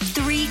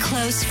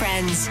close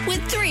friends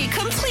with 3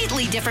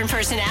 completely different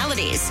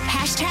personalities.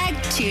 Hashtag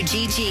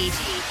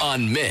 2GG.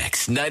 On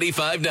Mix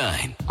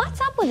 95.9.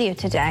 What's up with you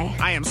today?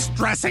 I am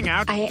stressing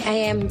out. I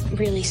am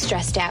really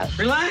stressed out.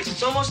 Relax,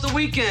 it's almost the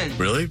weekend.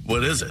 Really?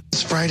 What is it?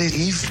 It's Friday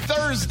Eve.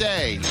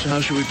 Thursday. So how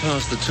should we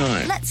pass the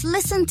time? Let's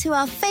listen to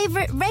our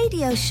favorite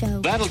radio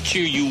show. That'll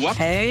cheer you up.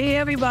 Hey,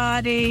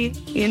 everybody.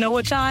 You know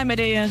what time it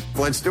is.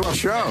 Let's do a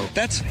show.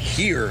 That's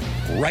here,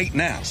 right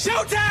now.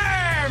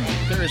 Showtime!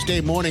 Thursday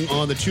morning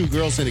on the Two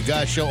Girls and a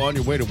Guy show on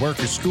your way to work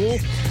or school.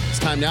 It's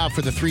time now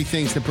for the 3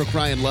 things that Brooke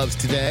Ryan loves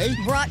today.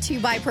 Brought to you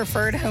by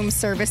Preferred Home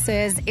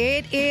Services.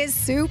 It is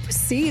soup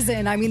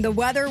season. I mean, the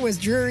weather was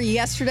dreary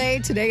yesterday.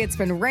 Today it's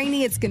been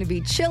rainy. It's going to be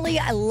chilly.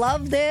 I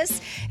love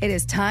this. It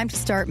is time to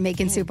start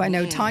making soup. I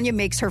know Tanya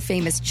makes her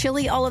famous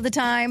chili all of the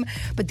time,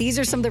 but these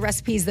are some of the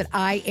recipes that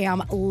I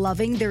am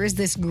loving. There is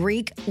this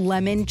Greek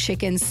lemon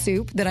chicken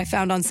soup that I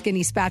found on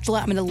Skinny Spatula.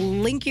 I'm going to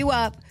link you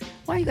up.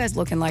 Why are you guys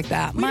looking like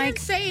that? Mike? Didn't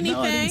say anything.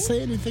 No, I didn't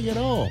say anything at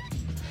all.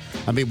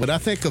 I mean, when I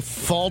think of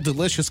fall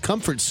delicious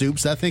comfort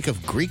soups, I think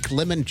of Greek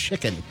lemon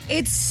chicken.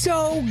 It's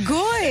so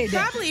good. It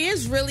probably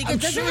is really good.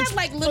 Does it have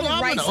like little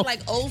rice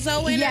like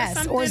ouzo in it or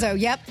something? Yes, orzo,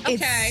 yep. Okay.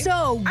 It's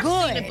so good.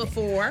 I've seen it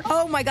before.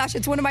 Oh my gosh,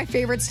 it's one of my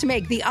favorites to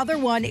make. The other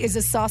one is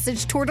a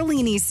sausage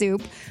tortellini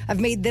soup. I've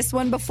made this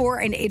one before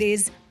and it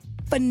is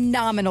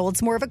phenomenal.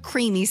 It's more of a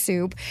creamy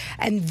soup.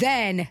 And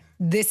then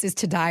this is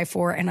to die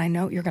for. And I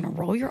know you're going to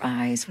roll your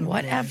eyes,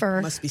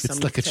 whatever. Must be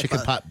It's like a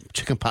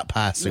chicken pot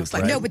pie soup,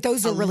 like- right? No, but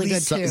those are really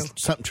good too.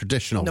 Something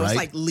traditional, No, right? it's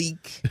like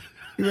leek.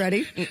 You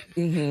ready?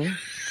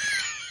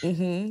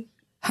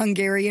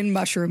 Hungarian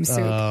mushroom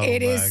soup.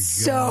 It is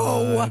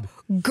so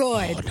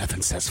good. Oh,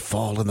 nothing says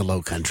fall in the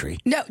low country.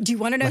 No, do you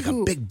want to know Like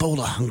who? a big bowl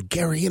of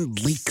Hungarian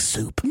leek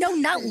soup. No,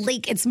 not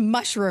leek. It's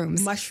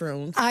mushrooms.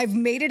 Mushrooms. I've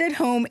made it at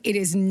home. It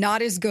is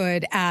not as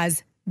good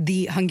as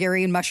the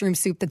Hungarian mushroom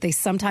soup that they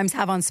sometimes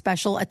have on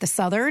special at the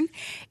Southern.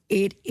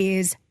 It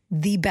is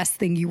the best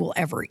thing you will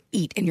ever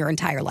eat in your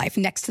entire life,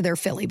 next to their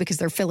Philly, because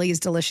their Philly is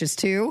delicious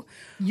too.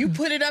 You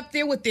put it up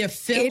there with their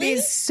Philly? It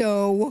is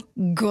so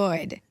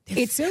good.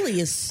 Philly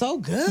is so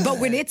good. But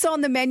when it's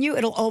on the menu,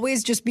 it'll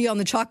always just be on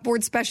the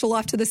chalkboard special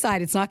off to the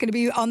side. It's not going to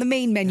be on the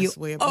main menu. That's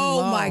where it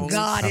Oh my belongs.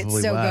 God, it's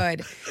Probably so why.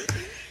 good.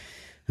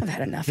 I've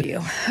had enough of you.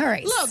 All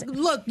right.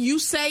 Look, you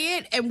say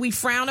it and we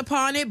frown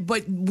upon it,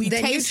 but we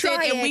Then you taste it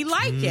try and it. we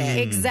like it.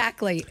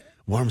 Exactly.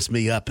 Warms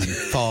me up in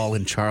fall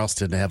in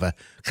Charleston to have a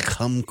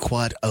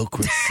kumquat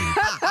okra soup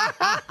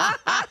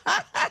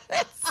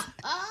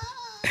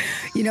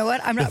You know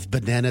what? I'm not. with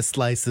banana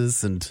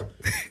slices and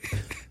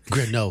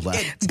granola.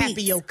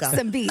 Tapioca.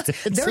 Some beets.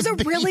 There's a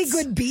really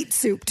good beet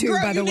soup too,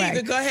 Girl, by the you way. need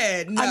to go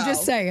ahead. No. I'm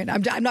just saying.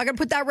 I'm not going to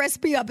put that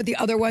recipe up, but the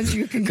other ones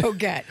you can go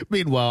get.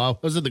 Meanwhile,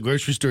 I was at the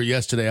grocery store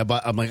yesterday.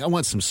 I'm like, I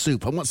want some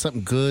soup. I want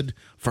something good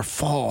for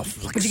fall.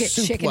 Like Would you get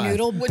chicken soup-wise.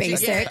 noodle, What'd you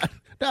basic? get?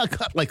 No, I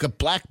got like a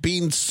black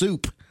bean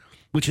soup,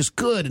 which is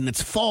good, and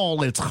it's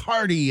fall, and it's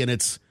hearty, and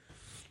it's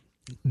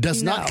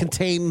does not No.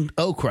 contain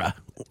okra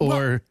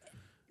or.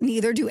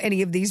 Neither do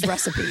any of these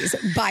recipes,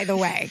 by the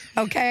way.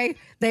 Okay?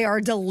 They are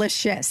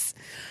delicious.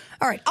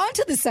 All right, on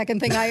to the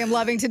second thing I am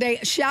loving today.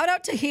 Shout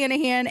out to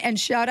Hanahan and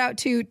shout out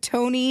to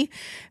Tony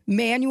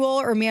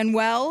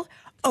Manuel.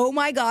 Oh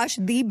my gosh,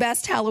 the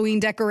best Halloween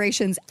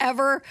decorations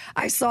ever.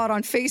 I saw it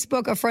on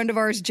Facebook. A friend of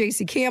ours,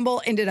 JC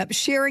Campbell, ended up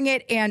sharing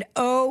it. And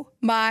oh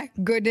my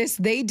goodness,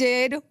 they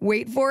did.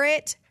 Wait for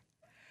it.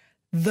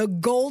 The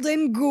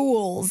Golden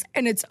Ghouls,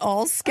 and it's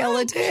all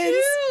skeletons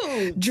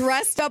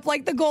dressed up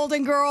like the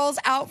Golden Girls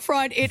out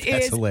front. It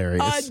That's is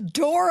hilarious.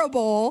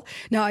 adorable.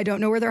 Now, I don't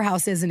know where their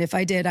house is, and if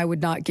I did, I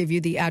would not give you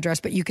the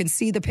address, but you can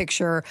see the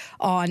picture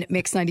on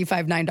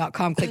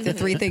mix959.com. Click the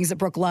 3 things that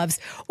Brooke loves,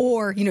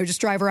 or, just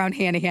drive around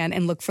Hanahan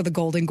and look for the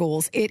Golden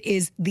Ghouls. It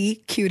is the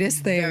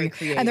cutest thing. Very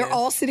creative. And they're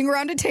all sitting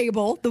around a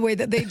table the way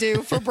that they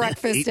do for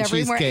breakfast Eating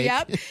everywhere.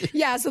 cheesecake. Yep.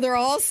 Yeah, so they're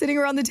all sitting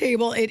around the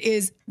table. It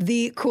is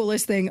the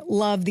coolest thing.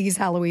 Love these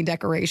Halloween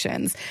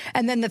decorations.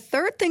 And then the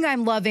third thing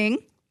I'm loving,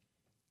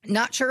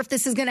 not sure if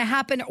this is going to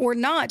happen or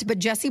not, but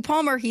Jesse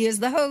Palmer, he is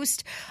the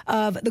host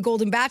of The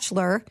Golden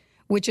Bachelor,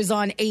 which is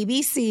on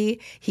ABC.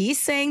 He's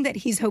saying that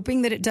he's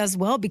hoping that it does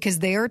well because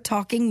they are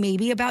talking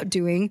maybe about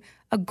doing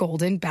a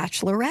Golden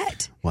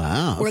Bachelorette.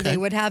 Wow. Where okay. they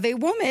would have a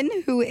woman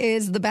who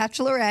is the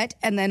Bachelorette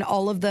and then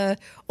all of the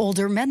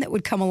older men that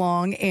would come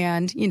along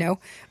and,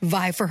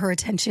 vie for her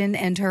attention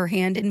and her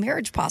hand in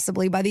marriage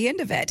possibly by the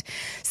end of it.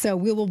 So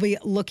we will be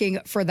looking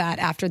for that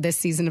after this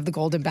season of The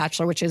Golden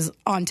Bachelor, which is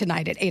on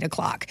tonight at 8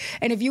 o'clock.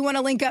 And if you want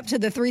to link up to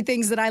the 3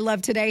 things that I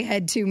love today,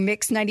 head to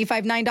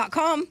mix959.com.